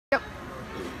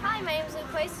Hi, my name is Luke.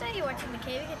 You're watching the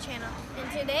KVK channel,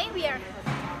 and today we are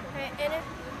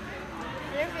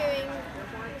interviewing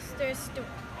Mr. Stewart.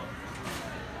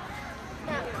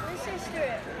 Now, Mr.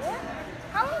 Stewart,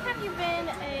 how long have you been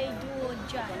a dual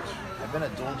judge? I've been a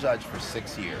dual judge for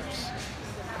 6 years.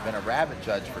 I've been a rabbit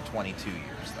judge for 22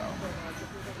 years, though.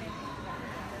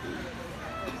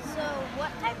 So,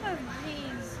 what type of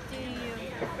breeds do you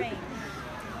raise?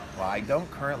 Well, I don't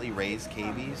currently raise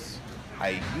cavies.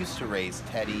 I used to raise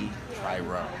teddy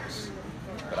trirones,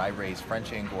 but I raise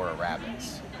French Angora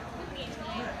rabbits.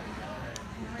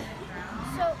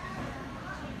 So,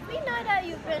 we know that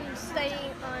you've been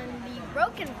studying on the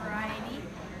broken variety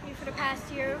for the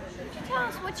past year. Could you tell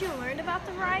us what you learned about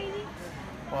the variety?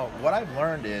 Well, what I've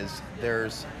learned is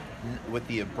with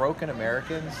the broken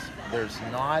Americans,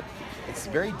 it's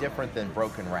very different than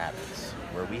broken rabbits,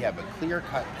 where we have a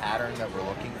clear-cut pattern that we're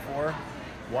looking for.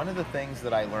 One of the things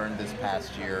that I learned this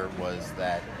past year was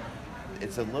that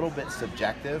it's a little bit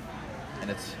subjective, and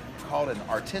it's called an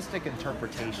artistic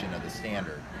interpretation of the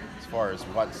standard as far as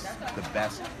what's the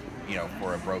best,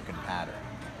 for a broken pattern.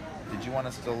 Did you want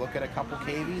us to look at a couple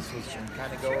cavies and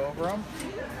kind of go over them?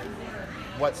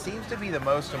 What seems to be the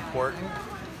most important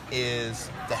is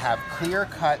to have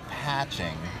clear-cut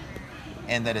patching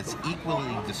and that it's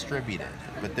equally distributed,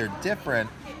 but they're different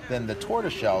than the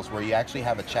tortoiseshells where you actually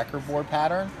have a checkerboard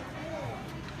pattern.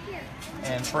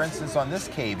 And for instance, on this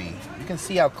cavie, you can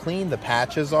see how clean the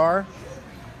patches are.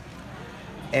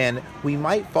 And we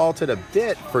might fault it a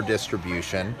bit for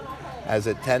distribution, as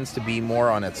it tends to be more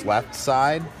on its left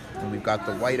side. And we've got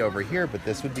the white over here, but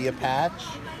this would be a patch.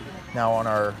 Now on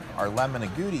our lemon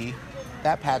agouti,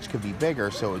 that patch could be bigger,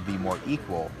 so it would be more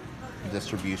equal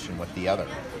distribution with the other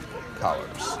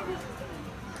colors.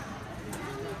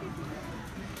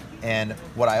 And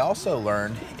what I also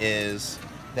learned is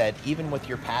that even with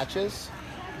your patches,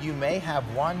 you may have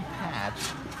one patch,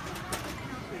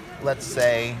 let's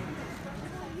say,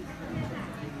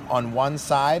 on one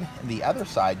side, and the other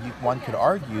side, one could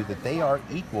argue that they are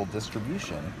equal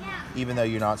distribution, even though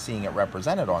you're not seeing it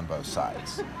represented on both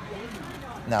sides.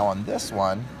 Now on this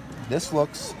one,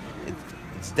 it's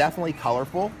definitely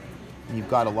colorful, and you've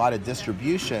got a lot of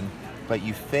distribution, but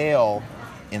you fail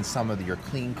in some of your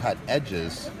clean-cut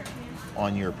edges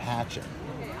on your patching.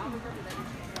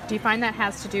 Do you find that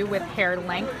has to do with hair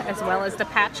length as well as the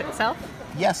patch itself?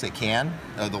 Yes, it can.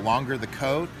 The longer the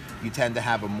coat, you tend to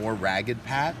have a more ragged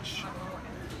patch.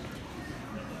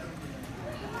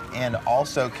 And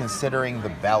also considering the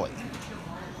belly.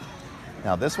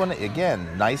 Now this one, again,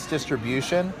 nice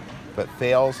distribution, but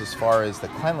fails as far as the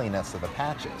cleanliness of the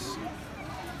patches.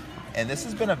 And this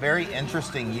has been a very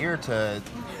interesting year to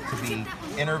be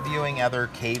interviewing other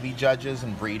cavie judges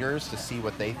and breeders to see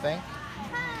what they think.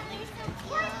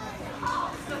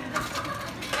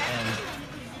 And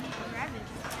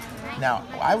now,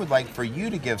 I would like for you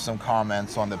to give some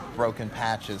comments on the broken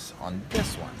patches on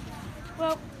this one.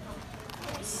 Well,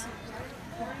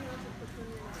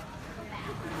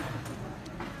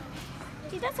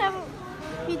 he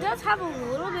does have a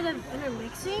little bit of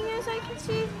intermixing, as I can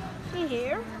see in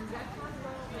here,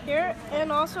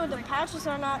 and also the patches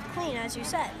are not clean, as you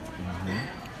said.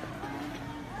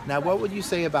 Now, what would you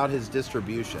say about his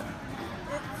distribution?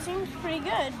 It seems pretty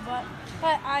good, but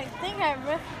I think I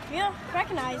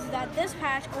recognize that this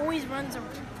patch always runs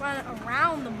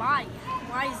around the body.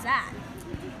 Why is that?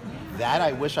 That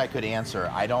I wish I could answer.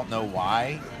 I don't know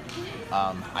why.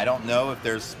 I don't know if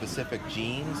there's specific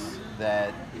genes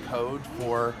that code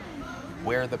for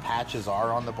where the patches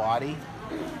are on the body.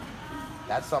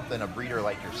 That's something a breeder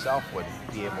like yourself would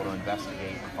be able to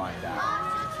investigate and find out.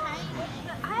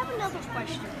 I have another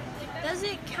question. Does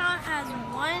it count as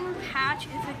one patch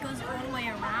if it goes all the way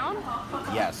around?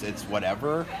 Yes, it's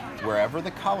wherever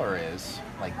the color is,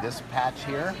 like this patch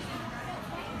here.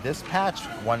 This patch,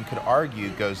 one could argue,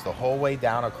 goes the whole way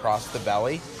down across the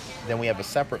belly. Then we have a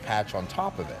separate patch on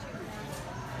top of it.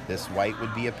 This white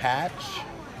would be a patch,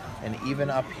 and even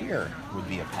up here would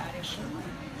be a patch.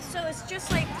 So it's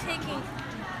just like taking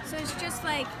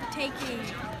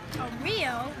a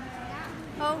Rio,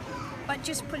 but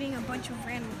just putting a bunch of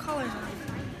random colors on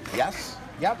it. Yes,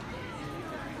 yep.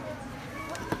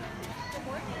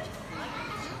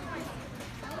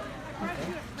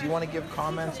 Do you want to give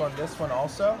comments on this one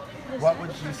also? What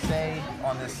would you say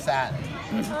on this satin?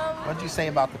 What would you say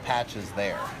about the patches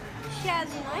there? She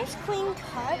has nice clean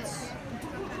cuts,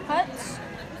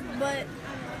 but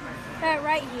that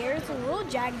right here is a little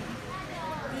jagged,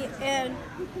 and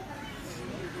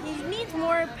he needs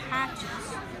more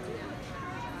patches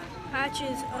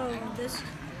of the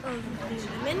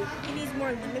lemon. He needs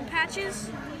more lemon patches,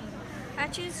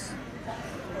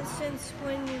 since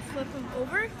when you flip him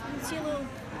over, you can see a little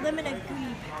limited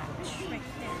gooey patch right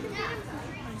there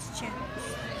on his chin.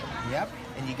 Yep,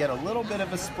 and you get a little bit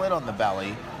of a split on the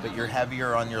belly, but you're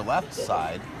heavier on your left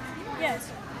side.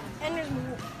 Yes, and there's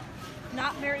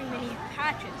not very many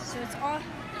patches, so it's all,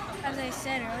 as I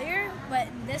said earlier, but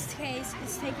in this case,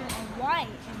 it's taking a white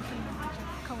and putting a bunch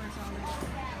of colors on it.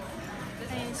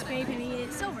 And spray painting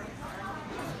it silver.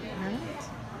 All right.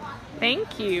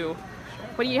 Thank you.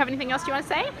 What do you have anything else you want to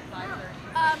say?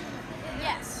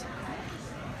 Yes.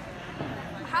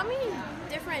 How many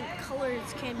different colors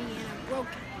can be in a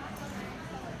broken?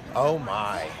 Oh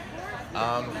my.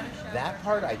 That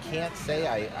part I can't say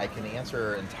I can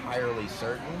answer entirely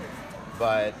certain,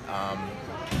 but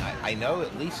I know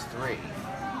at least 3.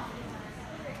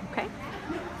 Okay.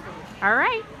 All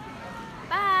right.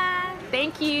 Bye.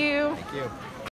 Thank you. Thank you.